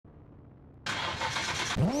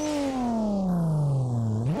That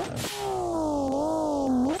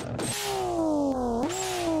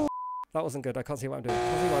wasn't good. I can't see what I'm doing.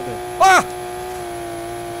 Ah!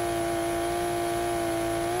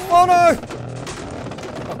 Oh no!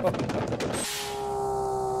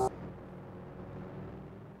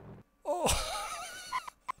 Oh. No.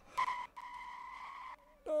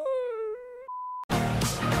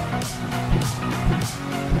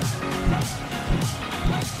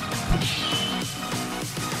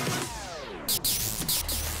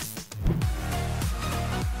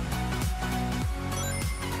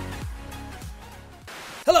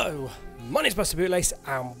 Hello, my name is Mr. Bootlace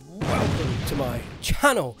and welcome to my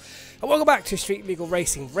channel. And welcome back to Street Legal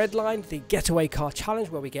Racing Redline, the Getaway car challenge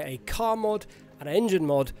where we get a car mod and an engine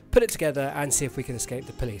mod, put it together and see if we can escape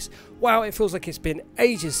the police. Wow, it feels like it's been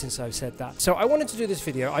ages since I've said that. So I wanted to do this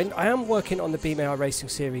video. I am working on the BeamNG AI Racing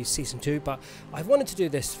Series Season 2, but I wanted to do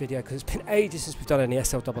this video because it's been ages since we've done any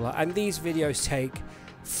SLRR, and these videos take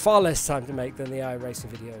far less time to make than the AI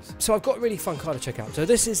racing videos. So I've got a really fun car to check out. So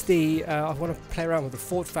this is the, I want to play around with the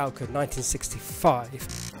Ford Falcon 1965.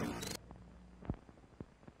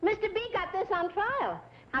 Mr. B got this on trial.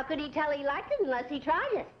 How could he tell he liked it unless he tried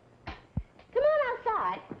it? Come on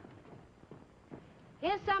outside.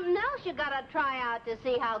 Here's something else you gotta try out to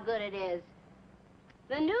see how good it is.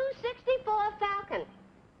 The new 64 Falcon.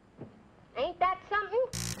 Ain't that something?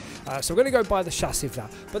 So we're going to go buy the chassis of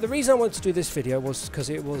that. But the reason I wanted to do this video was because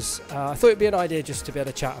it was, I thought it'd be an idea just to be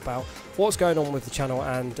able to chat about what's going on with the channel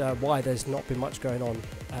and why there's not been much going on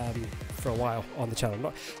for a while on the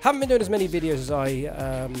channel. Haven't been doing as many videos as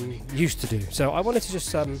I used to do. So I wanted to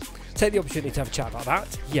just take the opportunity to have a chat about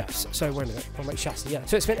that. Yes, so wait a minute, I'll make chassis, yeah.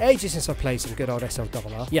 So it's been ages since I've played some good old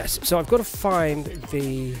SLRR. Yes, so I've got to find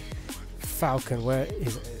the Falcon. Where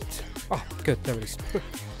is it? Oh, good, there it is.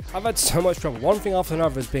 I've had so much trouble. One thing after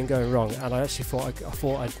another has been going wrong, and I actually thought I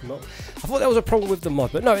thought there was a problem with the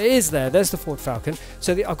mod, but no, it is there. There's the Ford Falcon.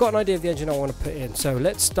 So I've got an idea of the engine I want to put in. So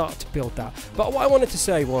let's start to build that. But what I wanted to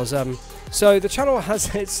say was, so the channel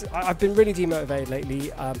has I've been really demotivated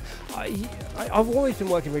lately. I've always been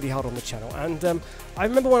working really hard on the channel, and I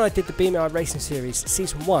remember when I did the BeamNG AI Racing Series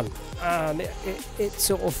Season 1, and it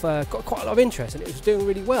sort of got quite a lot of interest, and it was doing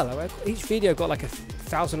really well. Each video got like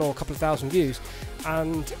 1,000 or a couple of thousand views,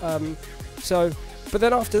 and but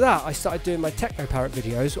then after that I started doing my Techno Parrot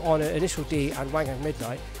videos on Initial D and Wang Gang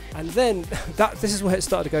Midnight, and then this is where it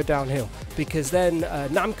started to go downhill, because then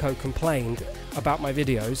Namco complained about my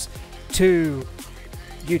videos to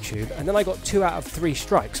YouTube, and then I got 2 out of 3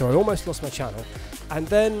 strikes, so I almost lost my channel. And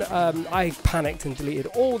then I panicked and deleted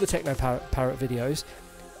all the Techno Parrot videos,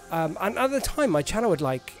 and at the time my channel had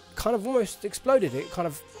like kind of almost exploded. It kind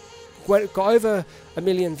of got over 1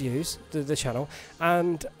 million views, the channel,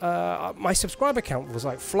 and my subscriber count was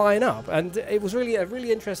like flying up, and it was really a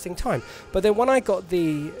really interesting time. But then when I got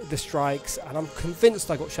the strikes, and I'm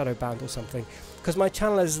convinced I got shadow banned or something, because my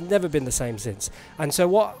channel has never been the same since. And so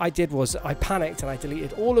what I did was I panicked and I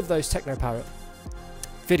deleted all of those Techno Parrot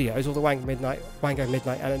videos, all the Wang Gang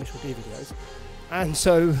Midnight and Initial D videos, and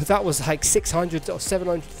so that was like 600 or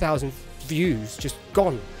 700,000 views just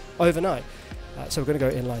gone overnight. So we're going to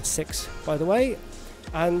go inline 6, by the way,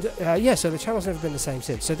 and yeah, so the channel's never been the same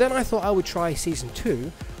since. So then I thought I would try Season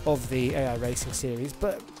 2 of the AI Racing Series,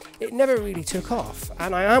 but it never really took off,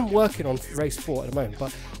 and I am working on Race 4 at the moment,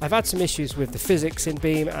 but I've had some issues with the physics in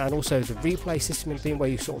Beam and also the replay system in Beam, where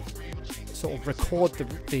you sort of record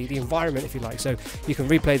the environment, if you like, so you can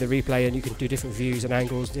replay the replay and you can do different views and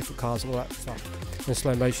angles, different cars and all that stuff, and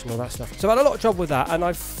slow motion, all that stuff. So I've had a lot of trouble with that, and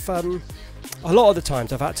I've a lot of the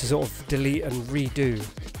times I've had to sort of delete and redo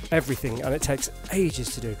everything, and it takes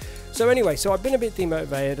ages to do. So anyway, so I've been a bit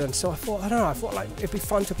demotivated, and so I thought, I don't know, I thought like it'd be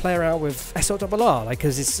fun to play around with SLRR, like,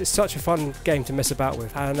 because it's such a fun game to mess about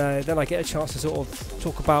with, and then I get a chance to sort of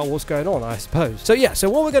talk about what's going on, I suppose. So yeah, so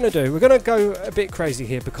what we're going to do, we're going to go a bit crazy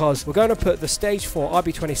here, because we're going to put the Stage 4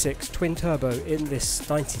 RB26 twin turbo in this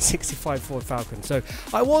 1965 Ford Falcon. So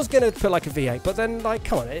I was going to put like a V8, but then like,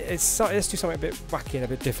 come on, let's do something a bit wacky and a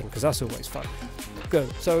bit different, because that's always fun.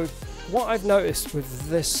 Good. So what I've noticed with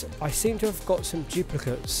this, I seem to have got some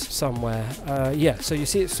duplicates somewhere. Yeah, so you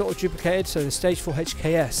see it's sort of duplicated. So the Stage 4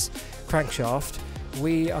 HKS crankshaft,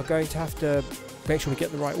 we are going to have to make sure we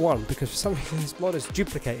get the right one, because for some reason this mod has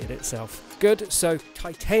duplicated itself. Good, so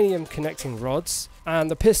titanium connecting rods, and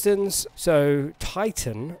the pistons, so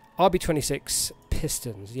Titan RB26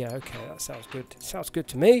 pistons. Yeah, okay, that sounds good. Sounds good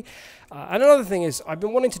to me. And another thing is, I've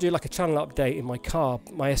been wanting to do like a channel update in my car,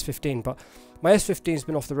 my S15, but my S15's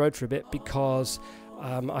been off the road for a bit because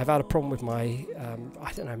I've had a problem with my,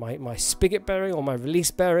 I don't know, my spigot bearing or my release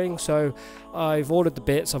bearing, so I've ordered the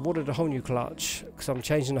bits. I've ordered a whole new clutch because I'm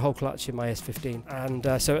changing the whole clutch in my S15,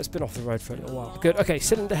 and so it's been off the road for a little while. Good. Okay,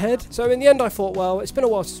 cylinder head. So in the end I thought, well, it's been a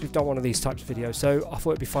while since we've done one of these types of videos, so I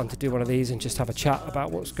thought it'd be fun to do one of these and just have a chat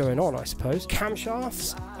about what's going on, I suppose.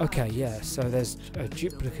 Camshafts. Okay, yeah, so there's a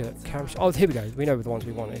duplicate camshaft. Oh, here we go. We know the ones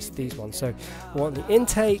we want. It's these ones. So we want the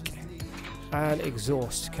intake and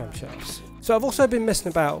exhaust camshafts. So I've also been messing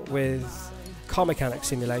about with Car Mechanic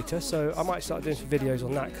Simulator, so I might start doing some videos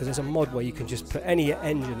on that because there's a mod where you can just put any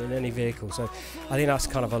engine in any vehicle, so I think that's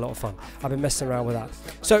kind of a lot of fun. I've been messing around with that.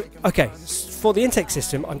 So, okay, for the intake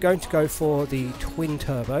system, I'm going to go for the twin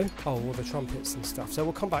turbo. Oh, all the trumpets and stuff, so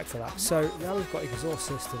we'll come back for that. So now we've got exhaust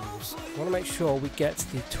systems. I want to make sure we get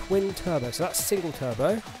the twin turbo, so that's single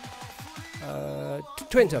turbo.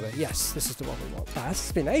 Twin turbo, yes, this is the one we want.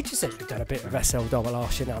 It's been ages since we've done a bit of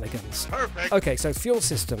SLRR shenanigans. Perfect. Okay, so fuel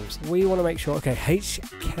systems. We want to make sure, okay,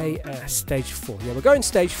 HKS stage 4. Yeah, we're going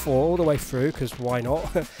stage 4 all the way through, because why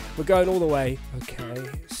not? We're going all the way. Okay,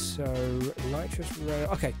 so nitrous rail.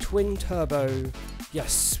 Okay, twin turbo.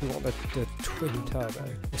 Yes, we want the twin turbo.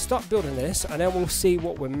 We'll start building this, and then we'll see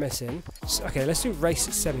what we're missing. So, okay, let's do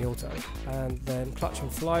race semi-auto. And then clutch and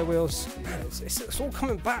flywheels. Man, it's all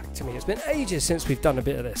coming back to me. It's been ages since we've done a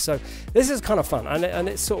bit of this. So this is kind of fun, and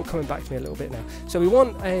it's sort of coming back to me a little bit now. So we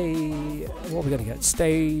want a... What are we going to get?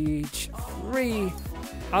 Stage 3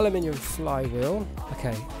 aluminium flywheel.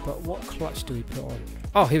 Okay, but what clutch do we put on?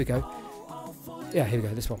 Oh, here we go. Yeah, here we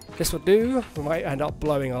go, this one. This will do. We might end up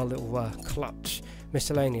blowing our little clutch.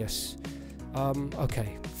 Miscellaneous.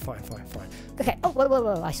 Okay, fine. Okay, oh,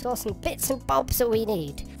 whoa, I saw some bits and bobs that we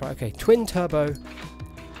need. Right, okay, twin turbo.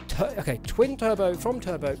 Okay, twin turbo from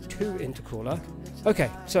turbo to intercooler. Okay,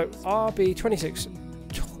 so RB26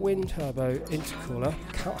 twin turbo intercooler.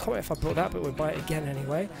 Can't remember if I brought that, but we'll buy it again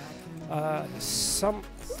anyway.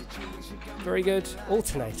 Very good.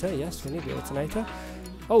 Alternator, yes, we need the alternator.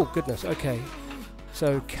 Oh, goodness, okay.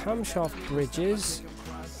 So, camshaft bridges.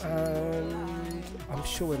 And I'm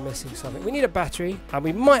sure we're missing something. We need a battery, and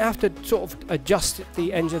we might have to sort of adjust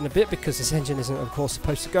the engine a bit because this engine isn't, of course,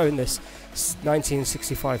 supposed to go in this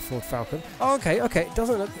 1965 Ford Falcon. Oh, okay, it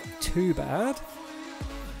doesn't look too bad.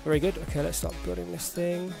 Very good. Okay, let's start building this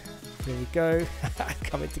thing. Here we go.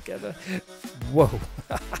 Coming together. Whoa.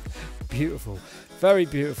 Beautiful. Very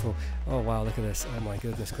beautiful. Oh, wow, look at this. Oh, my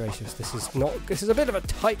goodness gracious. This is a bit of a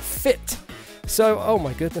tight fit. So, oh,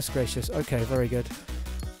 my goodness gracious. Okay, very good.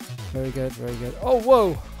 Very good. Oh,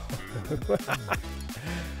 whoa!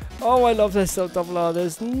 Oh, I love this SLRR.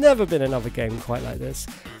 There's never been another game quite like this.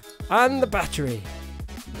 And the battery.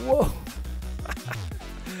 Whoa!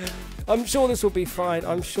 I'm sure this will be fine.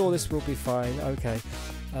 Okay.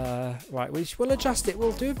 Right, we'll adjust it.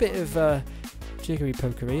 We'll do a bit of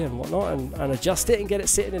jiggery-pokery and whatnot and adjust it and get it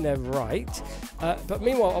sitting in there right. But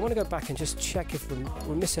meanwhile, I want to go back and just check if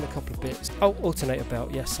we're missing a couple of bits. Oh, alternator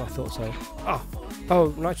belt. Yes, I thought so.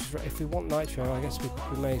 Oh, nitro. If we want nitro, I guess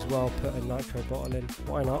we may as well put a nitro bottle in.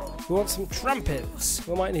 Why not? We want some trumpets.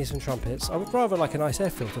 We might need some trumpets. I would rather like a nice air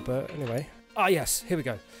filter, but anyway. Ah, yes. Here we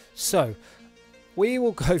go. So, we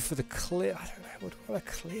will go for the clear. I don't know. Would we want a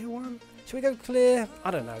clear one? Should we go clear?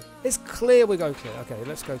 I don't know. It's clear, we go clear. Okay,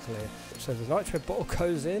 let's go clear. So the nitro bottle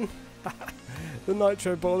goes in. The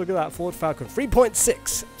nitro bottle, look at that. Ford Falcon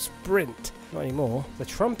 3.6 sprint. Not anymore. The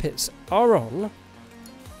trumpets are on.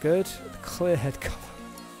 Good. The clear head cover.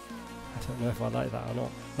 I don't know if I like that or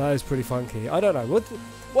not. That is pretty funky. I don't know.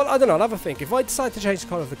 Well, I don't know. I'll have a think. If I decide to change the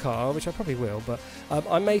colour of the car, which I probably will, but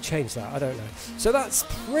I may change that. I don't know. So that's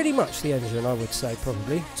pretty much the engine, I would say,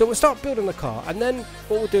 probably. So we'll start building the car, and then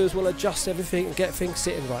what we'll do is we'll adjust everything and get things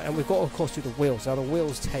sitting right. And we've got to, of course, do the wheels. Now, the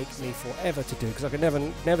wheels take me forever to do because I can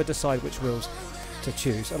never decide which wheels to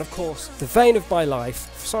choose. And of course, the vein of my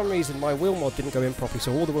life, for some reason my wheel mod didn't go in properly,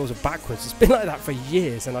 so all the wheels are backwards. It's been like that for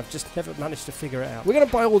years and I've just never managed to figure it out. We're going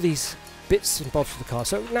to buy all these bits and bobs for the car,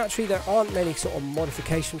 so naturally there aren't many sort of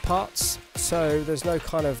modification parts, so there's no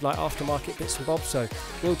kind of like aftermarket bits and bobs, so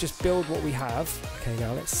we'll just build what we have. Okay,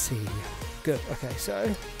 now let's see. Good. Okay,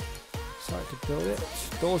 so starting to build it.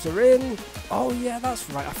 Doors are in. Oh yeah, that's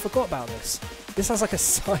right, I forgot about this. This has like a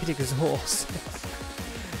side exhaust.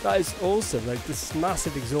 That is awesome, like this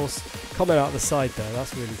massive exhaust coming out the side there.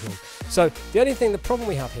 That's really cool. So the problem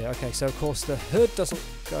we have here, okay, so of course the hood doesn't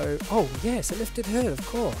go. Oh yeah, it's a lifted hood, of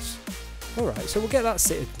course. All right, so we'll get that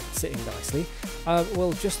sitting nicely.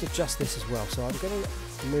 We'll just adjust this as well. So I'm going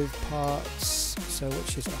to move parts. So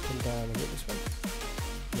which is up and down? Is it this one?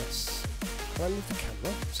 Yes. Can I move the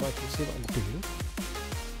camera so I can see what I'm doing?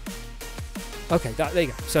 Okay, there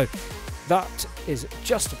you go. So that is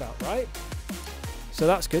just about right. So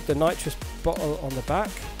that's good. The nitrous bottle on the back.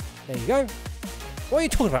 There you go. What are you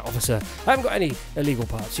talking about, officer? I haven't got any illegal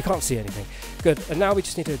parts. You can't see anything. Good. And now we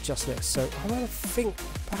just need to adjust this. So I'm going to think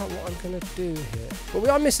about what I'm going to do here. But we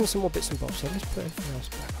are missing some more bits and bobs. So let's put everything else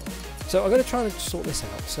back on. So I'm going to try and sort this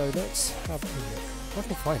out. So let's have a look. If I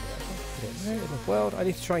can find it. Where in the world? I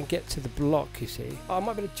need to try and get to the block, you see. Oh, I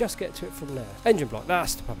might be able to just get to it from there. Engine block.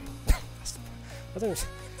 That's the problem. That's the problem. I don't know.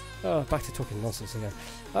 Oh, back to talking nonsense again.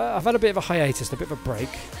 I've had a bit of a hiatus, a bit of a break,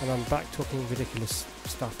 and I'm back talking ridiculous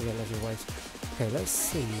stuff again as always. Okay, let's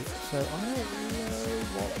see. So I don't know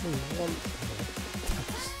what we want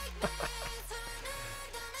here.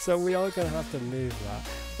 So we are going to have to move that.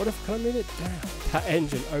 What if, can I move it down? That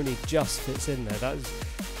engine only just fits in there.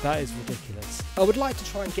 That is ridiculous. I would like to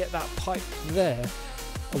try and get that pipe there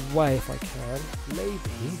away if I can.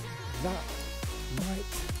 Maybe that might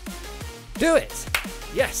do it.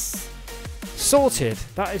 Yes. Sorted.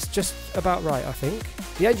 That is just about right, I think.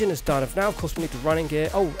 The engine is done. Now, of course, we need the running gear.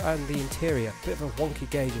 Oh, and the interior. Bit of a wonky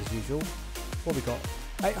gauge as usual. What have we got?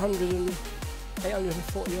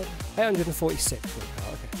 840 odd? 846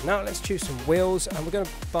 horsepower. Okay. Now let's choose some wheels, and we're going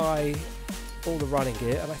to buy all the running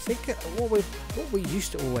gear. And I think what we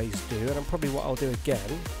used to always do, and probably what I'll do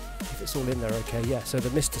again, if it's all in there, okay, yeah. So the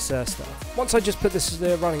Mr. Sir stuff. Once I just put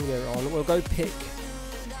the running gear on, we'll go pick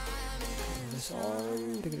this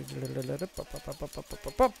on.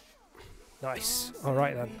 Nice. All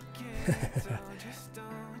right then.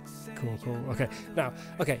 Cool. Okay. Now,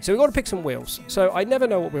 so we've got to pick some wheels. So I never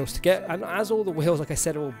know what wheels to get, and as all the wheels, like I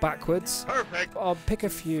said, are all backwards. Perfect. I'll pick a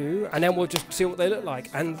few, and then we'll just see what they look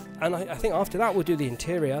like. And I think after that we'll do the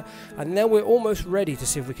interior, and then we're almost ready to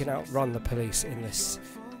see if we can outrun the police in this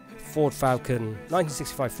Ford Falcon,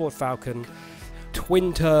 1965 Ford Falcon,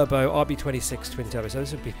 twin turbo, RB26 twin turbo. So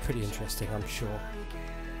this would be pretty interesting, I'm sure.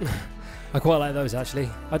 I quite like those actually.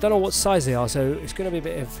 I don't know what size they are, so it's going to be a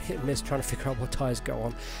bit of hit and miss trying to figure out what tyres go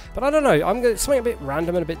on. But I don't know, I'm going to something a bit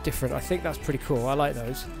random and a bit different. I think that's pretty cool. I like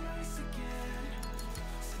those.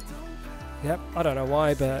 Yep, I don't know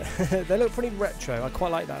why, but they look pretty retro. I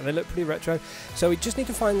quite like that. They look pretty retro. So we just need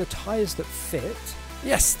to find the tyres that fit.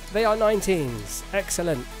 Yes, they are 19s.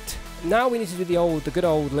 Excellent. Now we need to do the good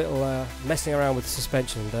old little messing around with the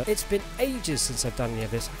suspension. But it's been ages since I've done any of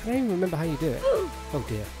this. I can't even remember how you do it. Oh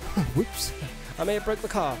dear. Whoops. I may have broke the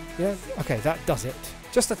car. Yeah? Okay, that does it.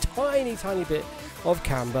 Just a tiny bit of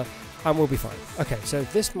camber and we'll be fine. Okay, so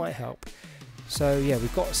this might help. So yeah,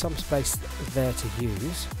 we've got some space there to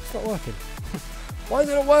use. It's not working. Why is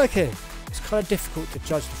it not working? It's kind of difficult to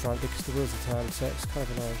judge the front because the wheels are turned, so it's kind of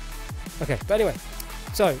annoying. Okay, but anyway,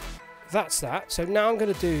 so that's that. So now I'm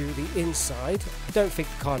going to do the inside. I don't think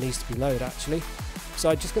the car needs to be lowered actually. So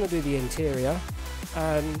I'm just going to do the interior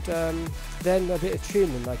and then a bit of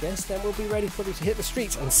tuning, I guess. Then we'll be ready probably to hit the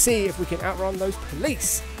streets and see if we can outrun those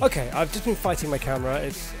police. Okay, I've just been fighting my camera. I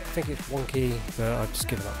think it's wonky, but I've just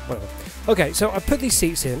given up. Whatever. Okay, so I put these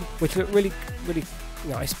seats in, which look really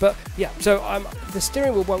nice. But yeah, so the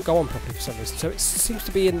steering wheel won't go on properly for some reason. So it seems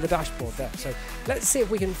to be in the dashboard there. So let's see if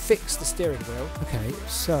we can fix the steering wheel. Okay,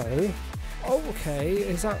 so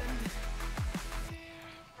okay,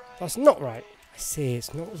 that's not right. I see,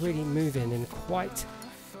 it's not really moving in quite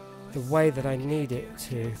the way that I need it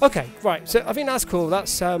to. Okay, right, so I think that's cool.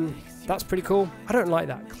 That's pretty cool. I don't like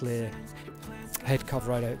that clear head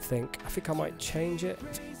cover, I don't think. I think I might change it.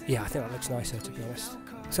 Yeah, I think that looks nicer, to be honest.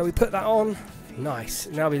 So we put that on. Nice.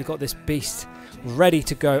 Now we've got this beast ready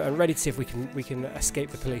to go and ready to see if we can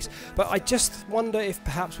escape the police. But I just wonder if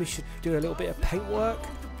perhaps we should do a little bit of paint work.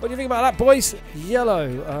 What do you think about that, boys?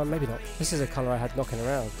 Yellow. Maybe not. This is a colour I had knocking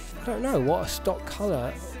around. I don't know what a stock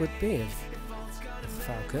colour would be of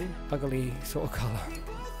Falcon. Ugly sort of colour.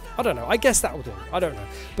 I don't know. I guess that will do. I don't know.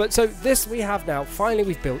 But so this we have now. Finally,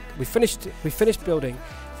 we finished building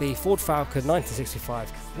the Ford Falcon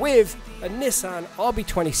 1965 with a Nissan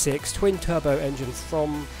RB26 twin turbo engine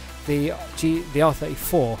from the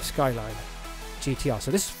R34 Skyline GTR.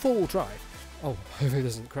 So this is full drive. Oh, I hope it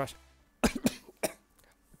doesn't crash.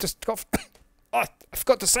 Just got. Oh, I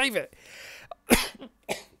forgot to save it.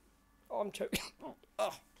 Oh, I'm choking.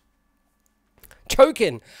 Oh.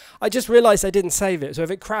 Choking. I just realised I didn't save it. So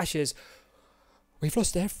if it crashes, we've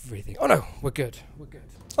lost everything. Oh no, we're good. We're good.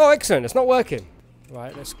 Oh, excellent. It's not working.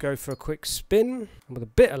 Right, let's go for a quick spin. And with a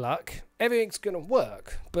bit of luck, everything's going to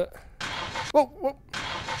work. But whoa, whoa.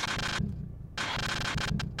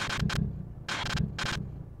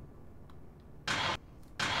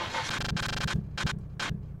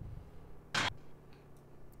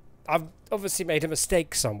 I've obviously made a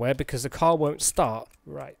mistake somewhere because the car won't start.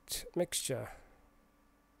 Right, mixture.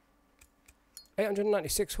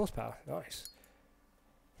 896 horsepower. Nice.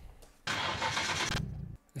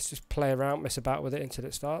 Let's just play around, mess about with it until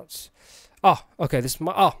it starts. Ah, okay, this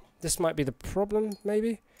might be the problem,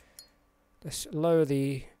 maybe. Let's lower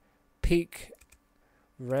the peak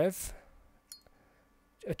rev.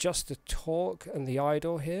 Adjust the torque and the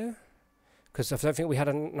idle here. Because I don't think we had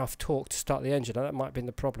enough torque to start the engine, and that might have been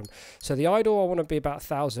the problem. So the idle, I want to be about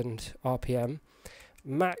 1,000 RPM.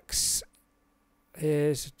 Max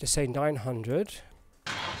is, to say, 900.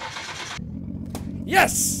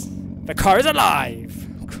 Yes! The car is alive!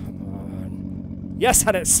 Come on. Yes,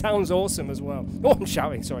 and it sounds awesome as well. Oh, I'm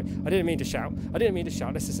shouting, sorry. I didn't mean to shout.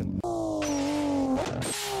 Let's listen.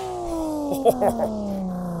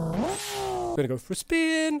 Gonna go for a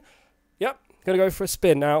spin. Yep, gonna go for a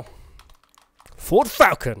spin now. Ford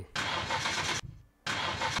Falcon.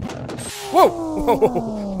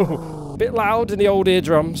 Whoa! Bit loud in the old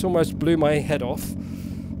eardrums, almost blew my head off.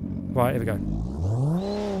 Right, here we go.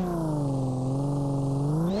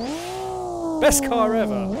 Best car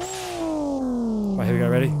ever. Right, here we go,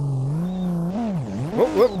 ready? Whoop,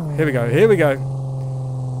 whoop. Here we go, here we go.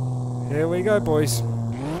 Here we go, boys.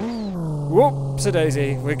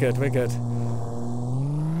 Whoop-a-daisy. We're good, we're good.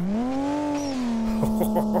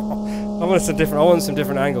 I want some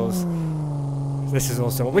different angles. This is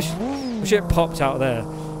awesome. I wish it popped out there.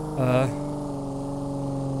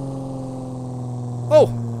 Oh!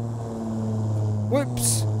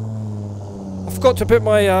 Whoops! I forgot to put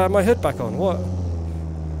my my hood back on. What?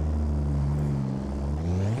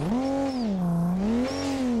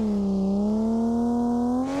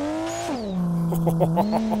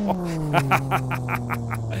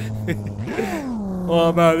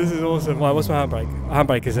 Oh man, this is awesome. Right, what's my handbrake?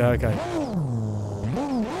 Handbrake is there, okay.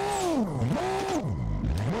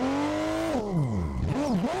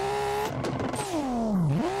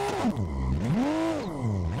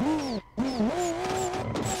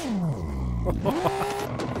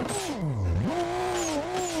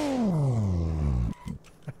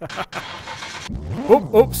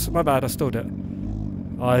 Oops, my bad, I stalled it.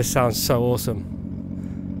 Oh, this sounds so awesome.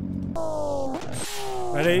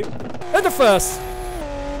 Ready? And the first!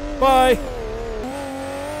 Bye!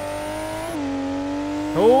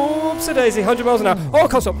 Oops-a-daisy, 100 miles an hour. Oh, I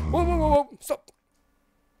can't stop. Whoa, whoa, whoa, whoa, stop.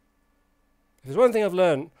 If there's one thing I've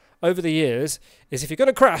learned over the years, is if you're going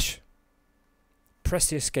to crash, press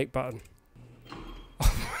the escape button.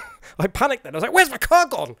 I panicked then. I was like, where's my car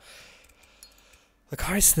gone? The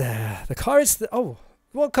car is there. The car is there. Oh,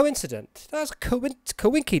 what coincidence. That was a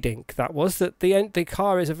coinky-dink, that was. That the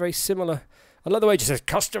car is a very similar... I love the way it just says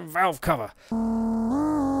custom valve cover.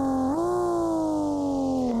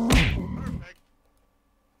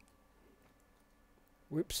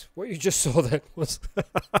 Whoops. What you just saw then was...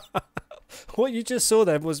 what you just saw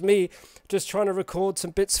then was me just trying to record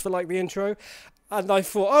some bits for like the intro. And I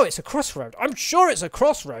thought, oh, it's a crossroad. I'm sure it's a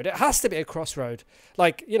crossroad. It has to be a crossroad.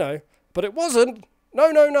 Like, you know, but it wasn't.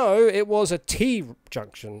 No, no, no. It was a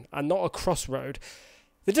T-junction and not a crossroad.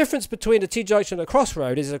 The difference between a T-junction and a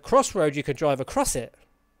crossroad is a crossroad you can drive across it.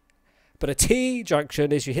 But a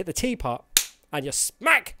T-junction is you hit the T part and you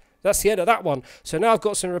smack. That's the end of that one. So now I've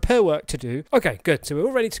got some repair work to do. Okay, good. So we're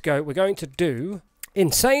all ready to go. We're going to do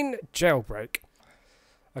Insane Jailbreak.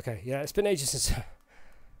 Okay, yeah, it's been ages since...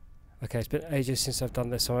 Okay, it's been ages since I've done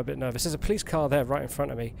this, so I'm a bit nervous. There's a police car there right in front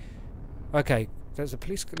of me. Okay, there's a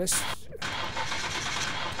police... Let's...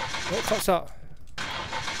 What fuck's up?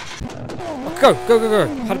 Oh, go, go, go, go.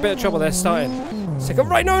 Had a bit of trouble there starting. Second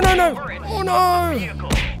right, no, no, no! Oh no!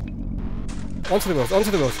 Onto the wheels, onto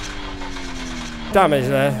the wheels. Damage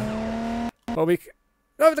there. Well, we...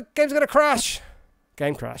 No, the game's gonna crash!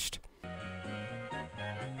 Game crashed.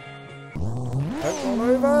 Don't roll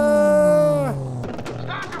over!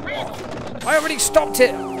 I already stopped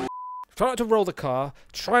it! Try not to roll the car.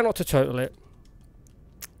 Try not to total it.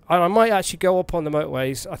 And I might actually go up on the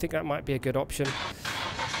motorways. I think that might be a good option.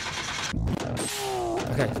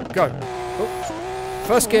 Okay, go. Oh.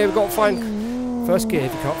 First gear, we've got to find... First gear,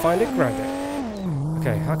 if you can't find it, ground it.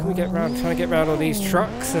 Okay, how can we get round? Trying to get round all these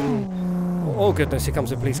trucks and... Oh goodness, here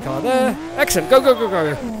comes a police car there. Excellent, go, go, go,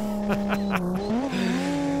 go.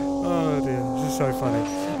 Oh dear, this is so funny.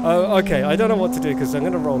 Okay, I don't know what to do because I'm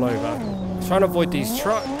going to roll over. Trying to avoid these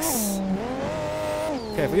trucks.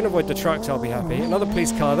 Okay, if we can avoid the trucks, I'll be happy. Another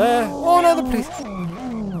police car there. Oh, another police...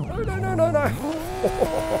 No, no, no, no, no.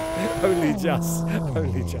 Only just.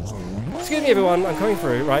 Only just. Excuse me, everyone. I'm coming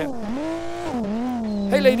through, right?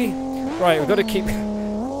 Hey, lady. Right, we've got to keep...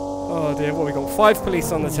 Oh, dear. What, we got 5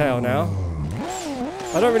 police on the tail now.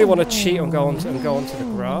 I don't really want to cheat and go onto the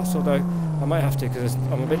grass, although I might have to because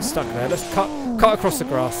I'm a bit stuck there. Let's cut across the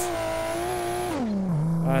grass.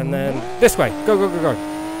 And then this way. Go, go, go, go.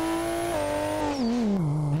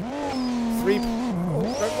 3... Oh,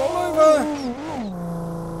 don't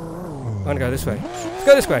I'm gonna go this way. Let's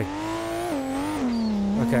go this way.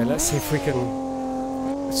 Okay, let's see if we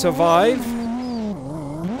can survive.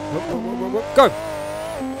 Go!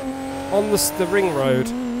 On the ring road.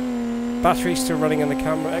 Battery still running in the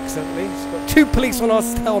camera excellently. It's got 2 police on our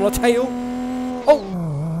tail. Oh!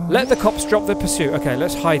 Let the cops drop their pursuit. Okay,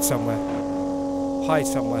 let's hide somewhere. Hide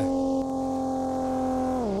somewhere.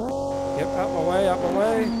 Yep, out my way, out my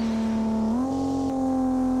way.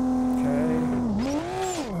 Okay.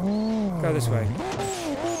 Go this way.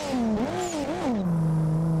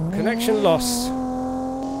 Connection lost.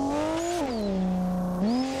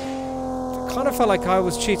 Kind of felt like I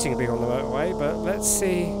was cheating being on the motorway, but let's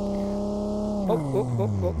see. Oh, oh, oh,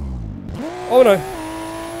 oh. Oh no.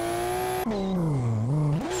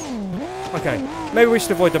 Okay, maybe we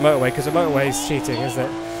should avoid the motorway because the motorway is cheating, isn't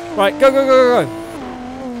it? Right, go, go, go, go, go.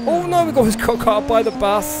 Oh no, we got caught up by the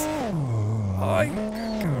bus.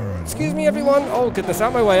 Excuse me, everyone. Oh goodness,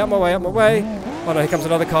 out my way, out my way, out my way. Oh no, here comes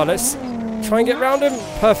another car. Let's try and get round him.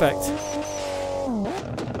 Perfect.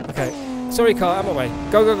 Okay, sorry car, out my way.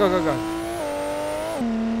 Go, go, go, go, go.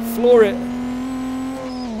 Floor it.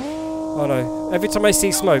 Oh no, every time I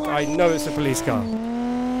see smoke, I know it's a police car.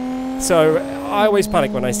 So, I always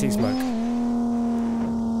panic when I see smoke.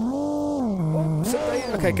 Oh,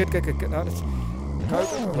 okay, good, good, good, good. Now let's go,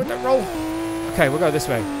 go, don't roll. Okay, we'll go this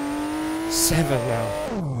way. 7 now.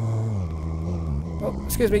 Oh,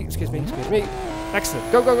 excuse me, excuse me, excuse me.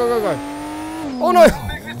 Excellent. Go, go, go, go, go. Oh no!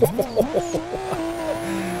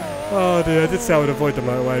 Oh dear, I did say I would avoid the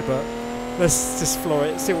motorway, but let's just floor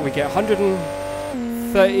it, see what we get.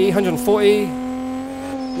 130, 140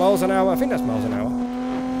 miles an hour. I think that's miles an hour.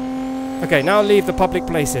 Okay, now leave the public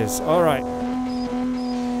places. Alright.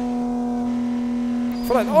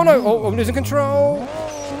 Oh no! Oh, I'm losing control!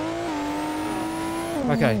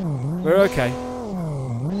 Okay, we're okay.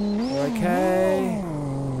 We're okay.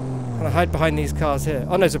 I'm gonna hide behind these cars here.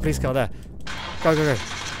 Oh no, there's a police car there. Go, go, go.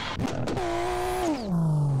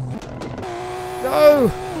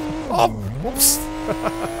 No! Oh! Whoops!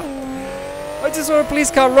 I just saw a police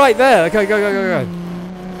car right there. Okay, go, go, go, go.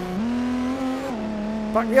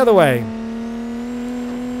 Back the other way.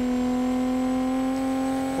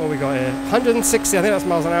 What we got here? 160, I think that's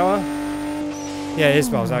miles an hour. Yeah, it is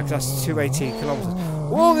miles an hour, because that's 280 kilometers.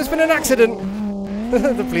 Whoa, there's been an accident!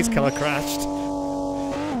 The police car crashed.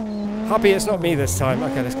 Happy it's not me this time.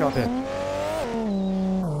 Okay, let's go up here.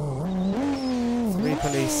 3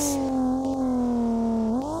 police.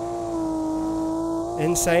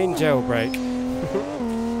 Insane jailbreak.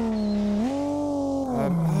 Oh,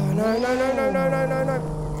 no, no, no, no, no, no, no, no.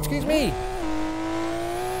 Excuse me.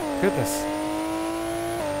 Goodness.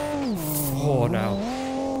 4 now.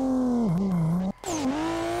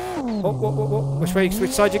 Oh, whoa, whoa, whoa.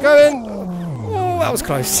 Which side you going? Oh, that was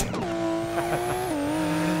close.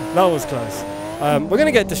 That was close. We're going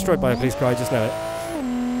to get destroyed by a police car, I just know it.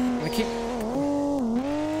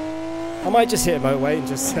 I might just hit a motorway and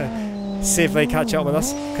just see if they catch up with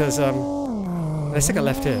us, because let's take a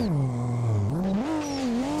left here.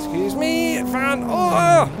 Excuse me, van.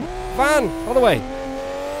 Oh, van, other way.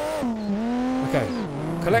 Okay,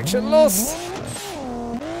 collection lost.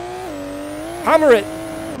 Hammer it.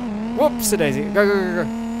 Whoops, a daisy. Go, go, go, go.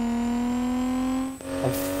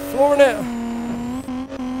 I'm flooring it.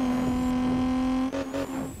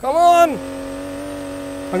 Come on.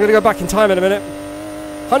 I'm gonna go back in time in a minute.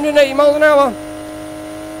 180 miles an hour.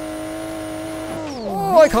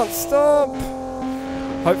 Oh, I can't stop.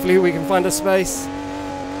 Hopefully we can find a space.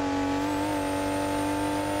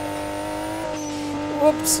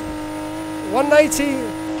 Whoops. 180.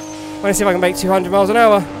 I'm going to see if I can make 200 miles an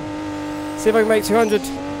hour. See if I can make 200.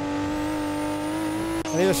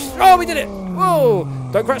 Oh, we did it. Whoa.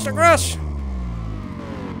 Don't crash, don't crash.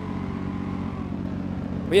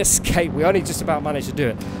 We escaped. We only just about managed to do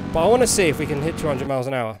it. But I want to see if we can hit 200 miles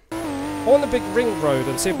an hour. I want the big ring road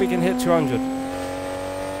and see if we can hit 200.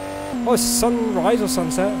 Oh, it's sunrise or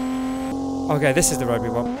sunset? Okay, this is the road we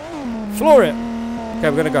want. Floor it! Okay,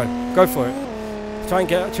 we're going to go. Go for it. Try and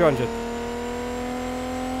get 200.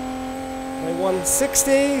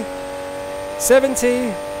 160,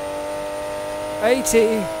 70,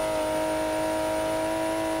 80,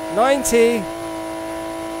 90,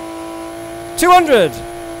 200!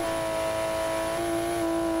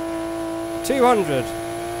 200.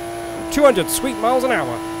 200 sweet miles an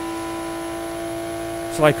hour.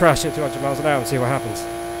 Shall I crash at 200 miles an hour and see what happens?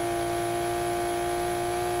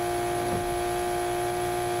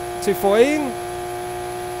 214.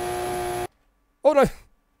 Oh no!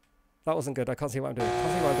 That wasn't good. I can't see what I'm doing.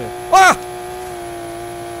 Can't see what I'm doing. Ah!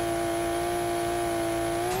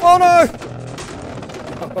 Oh no!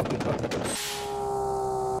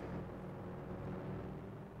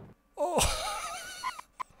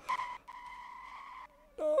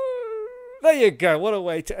 There you go. What a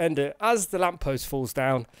way to end it. As the lamppost falls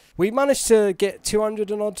down, we managed to get 200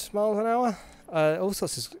 and odd miles an hour. All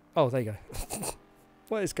sorts of... Oh, there you go.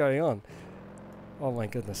 What is going on? Oh my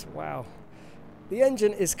goodness. Wow. The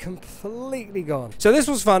engine is completely gone. So this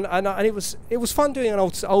was fun, and it was fun doing an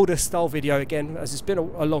older style video again, as it's been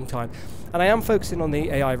a long time. And I am focusing on the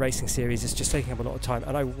AI Racing Series. It's just taking up a lot of time,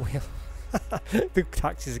 and I will... the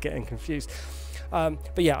taxis are getting confused.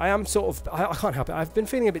 But yeah, I am sort of, I can't help it. I've been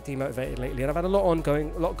feeling a bit demotivated lately, and I've had a lot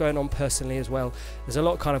going on personally as well. There's a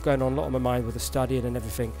lot kind of going on, a lot on my mind with the studying and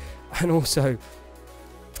everything. And also,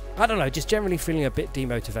 I don't know, just generally feeling a bit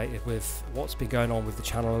demotivated with what's been going on with the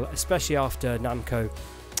channel, especially after Namco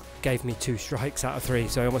gave me 2 strikes out of 3,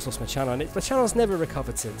 so I almost lost my channel. And the channel's never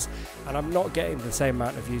recovered since, and I'm not getting the same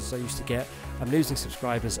amount of views as I used to get. I'm losing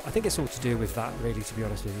subscribers. I think it's all to do with that, really, to be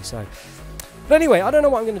honest with you. So, but anyway, I don't know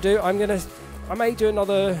what I'm going to do. I may do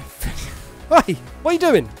another... Hey, what are you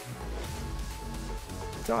doing?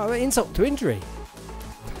 Insult to injury.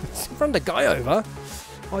 Run the guy over.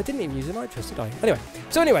 Oh, I didn't even use a nitrous, did I?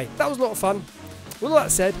 Anyway, that was a lot of fun. With all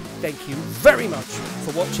that said, thank you very much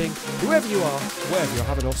for watching. Whoever you are, wherever you are,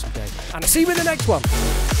 have an awesome day. And I'll see you in the next one.